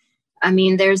footstep. I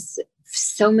mean, there's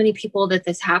so many people that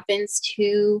this happens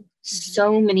to,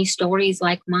 so many stories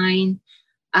like mine.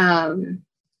 And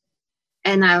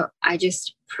I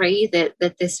just pray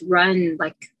that this run,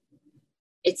 like,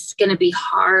 it's going to be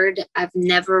hard. I've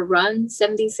never run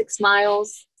 76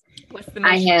 miles. What's the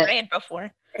most you ran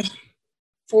before?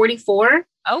 44.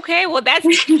 Okay, well, that's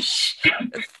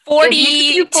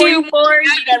 42 more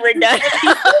you've never done.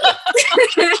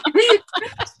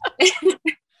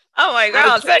 Oh my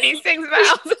God, 76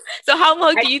 miles. So how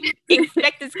long do you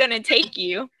expect it's going to take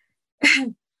you?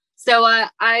 So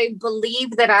I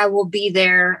believe that I will be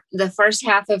there the first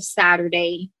half of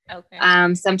Saturday.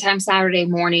 Okay. Sometime Saturday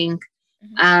morning.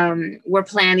 We're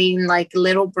planning like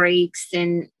little breaks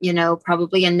and,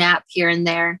 probably a nap here and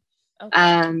there.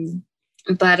 Okay.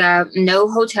 But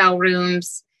no hotel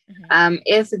rooms.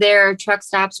 If there are truck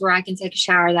stops where I can take a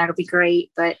shower, that'll be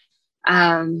great. But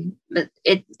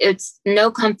it's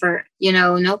no comfort,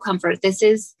 no comfort. This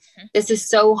is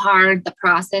so hard. The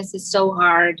process is so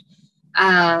hard.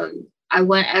 I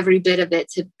want every bit of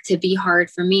it to be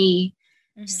hard for me.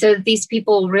 So that these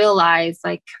people realize,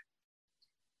 like,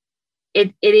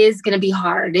 it is going to be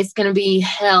hard. It's going to be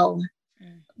hell.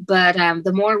 But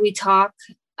the more we talk,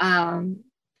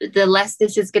 the less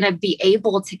this is going to be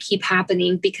able to keep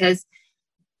happening, because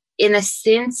in a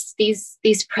sense,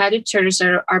 these predators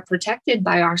are protected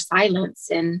by our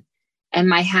silence. And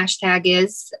my hashtag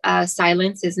is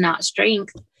silence is not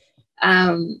strength.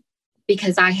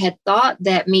 Because I had thought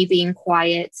that me being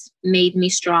quiet made me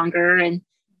stronger and,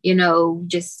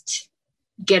 just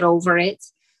get over it.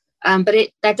 But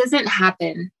that doesn't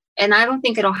happen. And I don't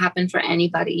think it'll happen for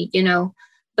anybody,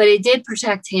 but it did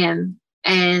protect him.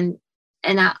 And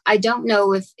I don't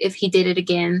know if he did it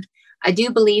again. I do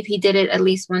believe he did it at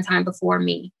least one time before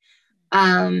me.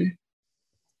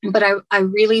 But I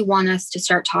really want us to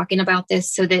start talking about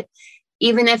this so that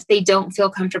even if they don't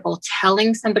feel comfortable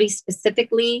telling somebody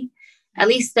specifically, at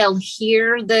least they'll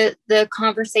hear the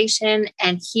conversation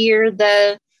and hear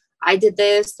I did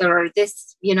this or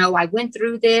this, I went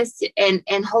through this,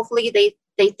 and hopefully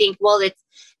they they think, well,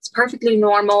 it's perfectly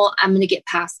normal. I'm going to get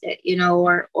past it,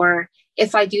 or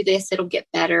if I do this, it'll get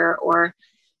better. Or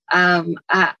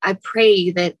I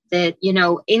pray that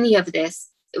any of this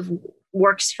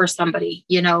works for somebody,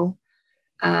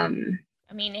 I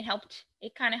mean,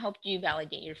 it kind of helped you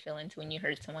validate your feelings when you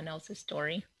heard someone else's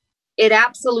story. It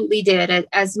absolutely did.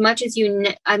 As much as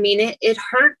it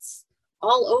hurts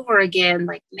all over again.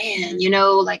 Like, man,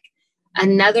 like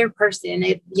another person,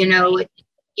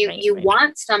 you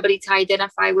want somebody to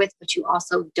identify with, but you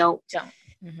also don't.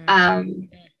 Mm-hmm.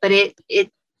 But it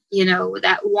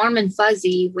that warm and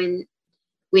fuzzy when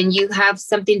you have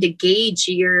something to gauge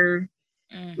your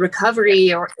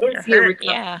recovery or if you're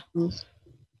recovering. Yeah.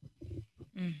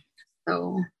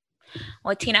 So,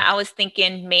 well, Tina, I was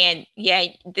thinking, man,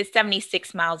 this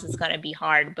 76 miles is going to be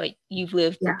hard, but you've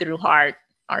lived through hard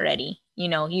already.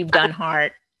 You've done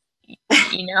hard.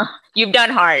 You've done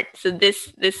hard. So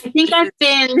this.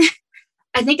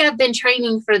 I think I've been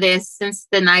training for this since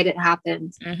the night it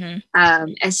happened.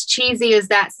 Mm-hmm. As cheesy as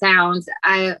that sounds,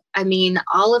 I mean,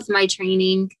 all of my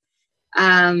training,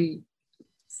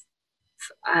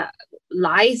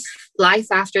 life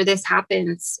after this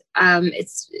happens,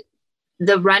 it's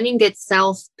the running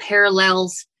itself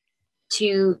parallels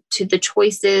to the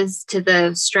choices, to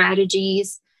the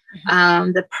strategies,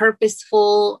 the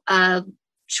purposeful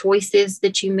choices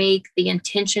that you make, the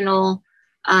intentional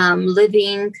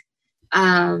living.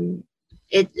 For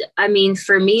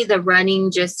me, the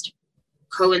running just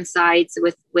coincides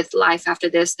with life after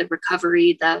this, the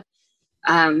recovery, the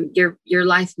your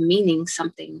life meaning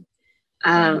something.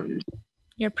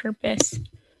 Your purpose.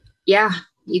 Yeah.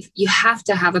 You have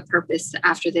to have a purpose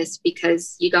after this,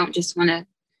 because you don't just want to,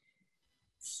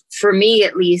 for me,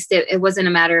 at least, it wasn't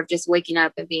a matter of just waking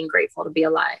up and being grateful to be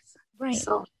alive. Right.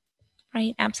 So.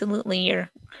 Right. Absolutely.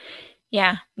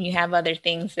 You have other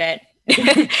things that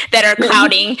that are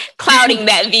clouding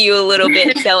that view a little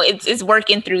bit. So it's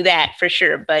working through that for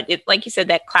sure. But it's like you said,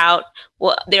 that cloud,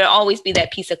 well, there'll always be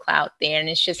that piece of cloud there. And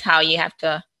it's just how you have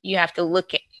to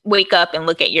wake up and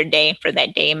look at your day for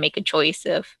that day and make a choice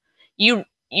of you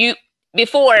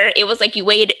before it was like you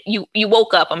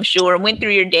woke up, I'm sure, went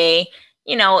through your day,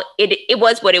 it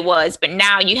was what it was, but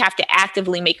now you have to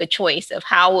actively make a choice of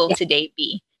how will today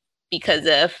be because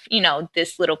of,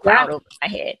 this little cloud over my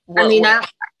head.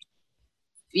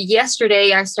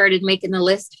 Yesterday I started making a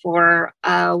list for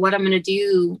what I'm going to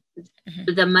do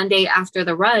the Monday after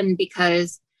the run,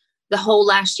 because the whole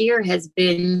last year has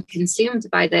been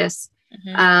consumed by this.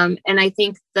 And I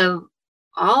think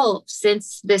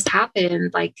since this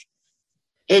happened, like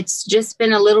it's just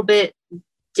been a little bit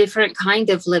different kind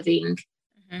of living.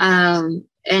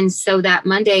 And so that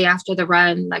Monday after the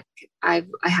run, like I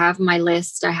have my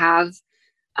list, I have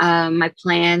my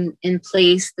plan in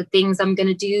place, the things I'm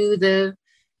going to do,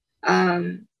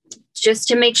 just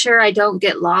to make sure I don't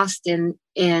get lost in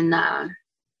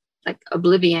like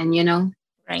oblivion,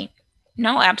 Right.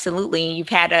 No, absolutely. You've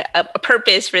had a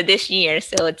purpose for this year.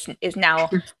 So it's now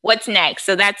what's next.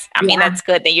 So that's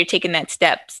good that you're taking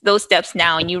those steps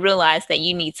now, and you realize that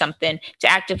you need something to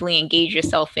actively engage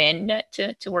yourself in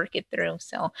to work it through.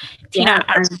 So Tina,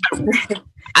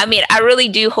 I really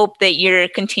do hope that you're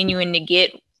continuing to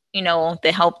get,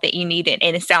 the help that you need.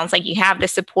 And it sounds like you have the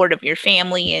support of your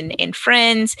family and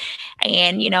friends,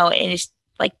 and, and it's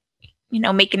like,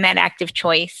 making that active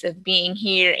choice of being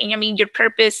here. And I mean, your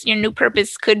new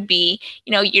purpose could be,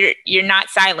 you're not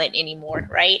silent anymore.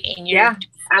 Right. And you're doing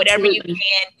whatever you can.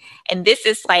 And this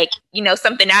is like,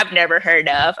 something I've never heard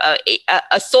of,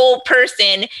 a sole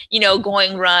person,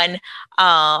 going run,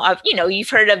 you've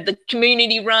heard of the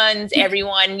community runs,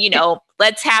 everyone,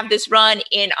 let's have this run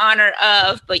in honor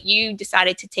of, but you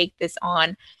decided to take this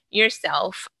on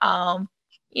yourself, and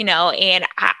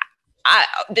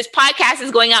this podcast is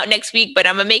going out next week, but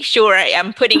I'm gonna make sure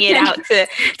I'm putting it out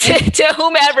to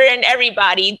whomever and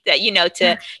everybody that,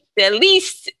 to at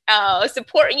least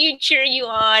support you, cheer you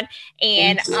on.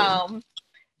 And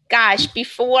gosh,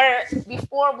 before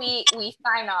we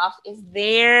sign off, is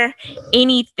there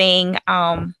anything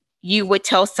you would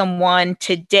tell someone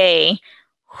today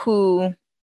who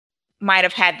might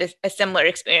have had a similar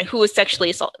experience, who was sexually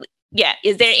assaulted? Yeah,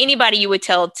 is there anybody you would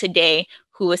tell today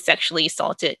who was sexually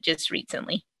assaulted just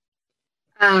recently?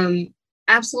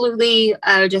 Absolutely.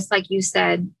 Just like you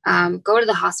said, go to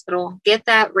the hospital, get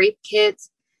that rape kit.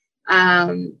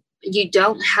 You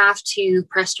don't have to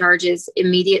press charges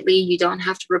immediately. You don't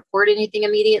have to report anything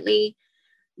immediately,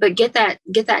 but get that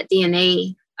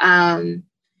DNA.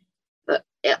 But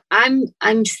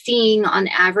I'm seeing on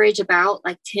average about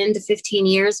like 10 to 15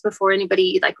 years before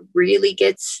anybody like really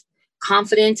gets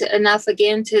confident enough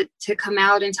again to come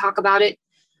out and talk about it.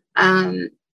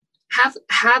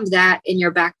 Have that in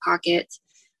your back pocket.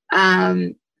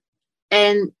 And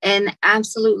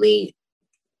absolutely,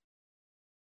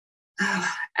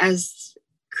 as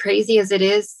crazy as it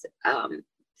is,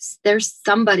 there's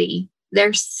somebody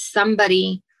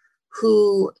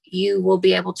who you will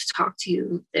be able to talk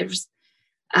to. There's,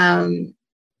 and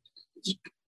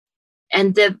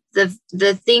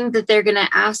the thing that they're going to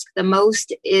ask the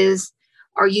most is,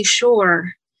 are you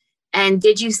sure? And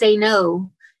did you say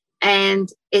no? And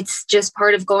it's just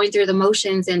part of going through the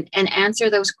motions, and answer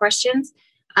those questions,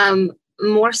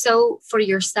 more so for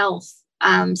yourself.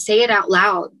 Say it out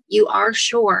loud. You are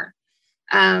sure.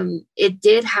 It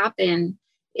did happen.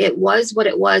 It was what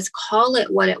it was. Call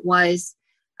it what it was.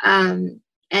 And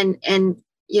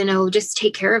just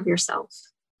take care of yourself,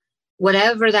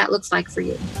 whatever that looks like for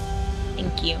you.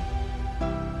 Thank you.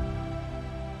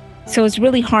 So it's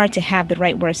really hard to have the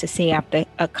right words to say after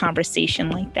a conversation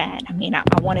like that. I mean, I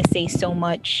want to say so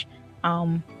much,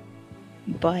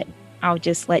 but I'll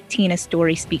just let Tina's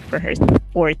story speak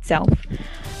for itself.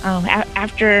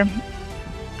 After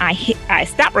I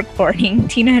stopped recording,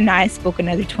 Tina and I spoke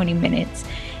another 20 minutes,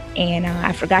 and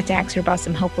I forgot to ask her about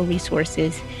some helpful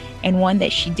resources. And one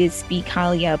that she did speak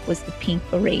highly of was the Pink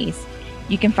Berets.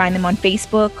 You can find them on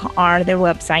Facebook or their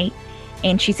website.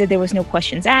 And she said there was no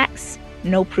questions asked,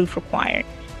 no proof required.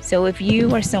 So if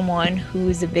you are someone who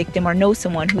is a victim or know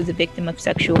someone who is a victim of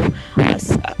sexual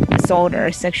assault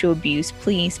or sexual abuse,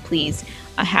 please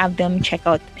have them check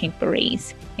out the Pink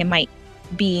Berets. It might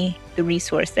be the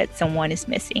resource that someone is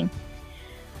missing.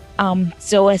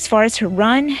 So as far as her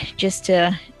run, just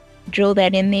to drill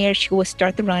that in there, she will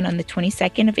start the run on the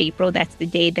 22nd of April. That's the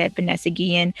day that Vanessa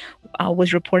Guillen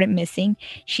was reported missing.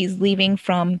 She's leaving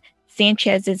from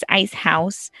Sanchez's Ice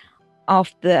House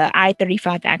off the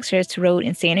I-35 access road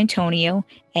in San Antonio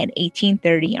at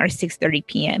 18:30 or 6:30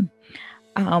 p.m.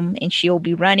 And she'll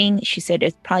be running. She said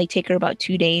it'll probably take her about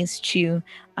 2 days to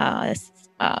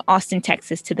Austin,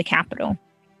 Texas, to the Capitol.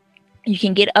 You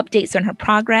can get updates on her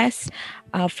progress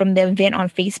from the event on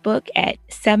Facebook at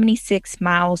 76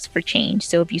 Miles for Change.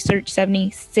 So if you search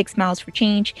 76 Miles for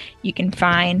Change, you can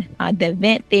find the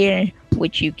event there,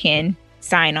 which you can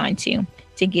sign on to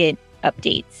get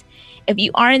updates. If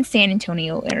you are in San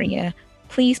Antonio area,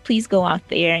 please go out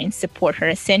there and support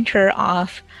her. Send her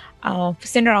off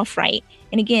right.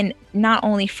 And again, not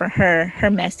only for her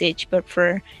message, but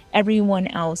for everyone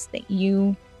else that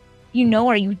you know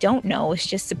or you don't know. It's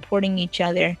just supporting each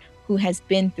other who has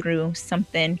been through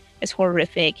something as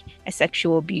horrific as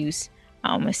sexual abuse,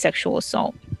 as sexual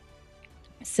assault.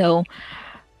 So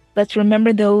let's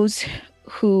remember those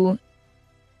who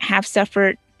have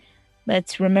suffered.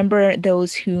 Let's remember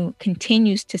those who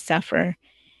continues to suffer,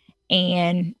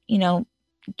 and,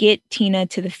 get Tina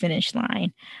to the finish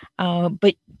line.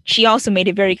 But she also made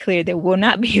it very clear there will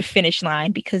not be a finish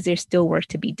line because there's still work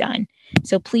to be done.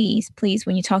 So please,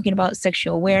 when you're talking about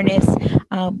sexual awareness,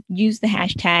 use the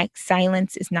hashtag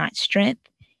silence is not strength,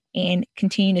 and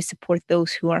continue to support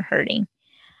those who are hurting.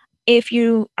 If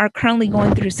you are currently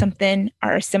going through something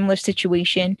or a similar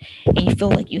situation and you feel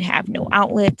like you have no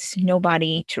outlets,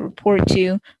 nobody to report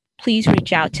to, please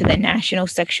reach out to the National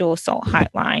Sexual Assault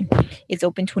Hotline. It's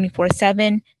open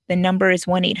 24/7. The number is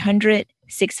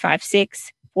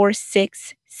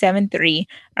 1-800-656-4673,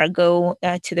 or go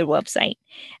to their website.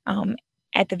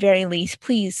 At the very least,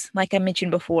 please, like I mentioned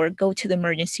before, go to the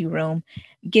emergency room,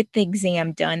 get the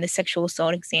exam done, the sexual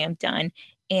assault exam done,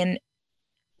 and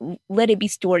let it be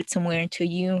stored somewhere until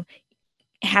you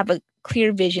have a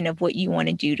clear vision of what you want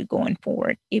to do to going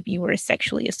forward if you were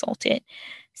sexually assaulted.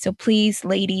 So please,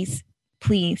 ladies,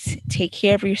 please take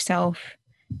care of yourself,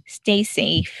 stay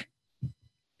safe,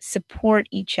 support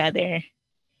each other.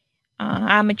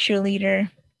 I'm a cheerleader,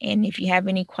 and if you have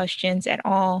any questions at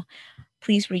all,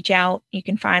 please reach out. You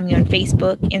can find me on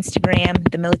Facebook, Instagram,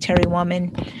 The Military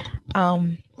Woman.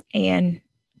 And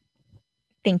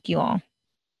thank you all.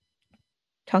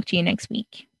 Talk to you next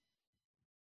week.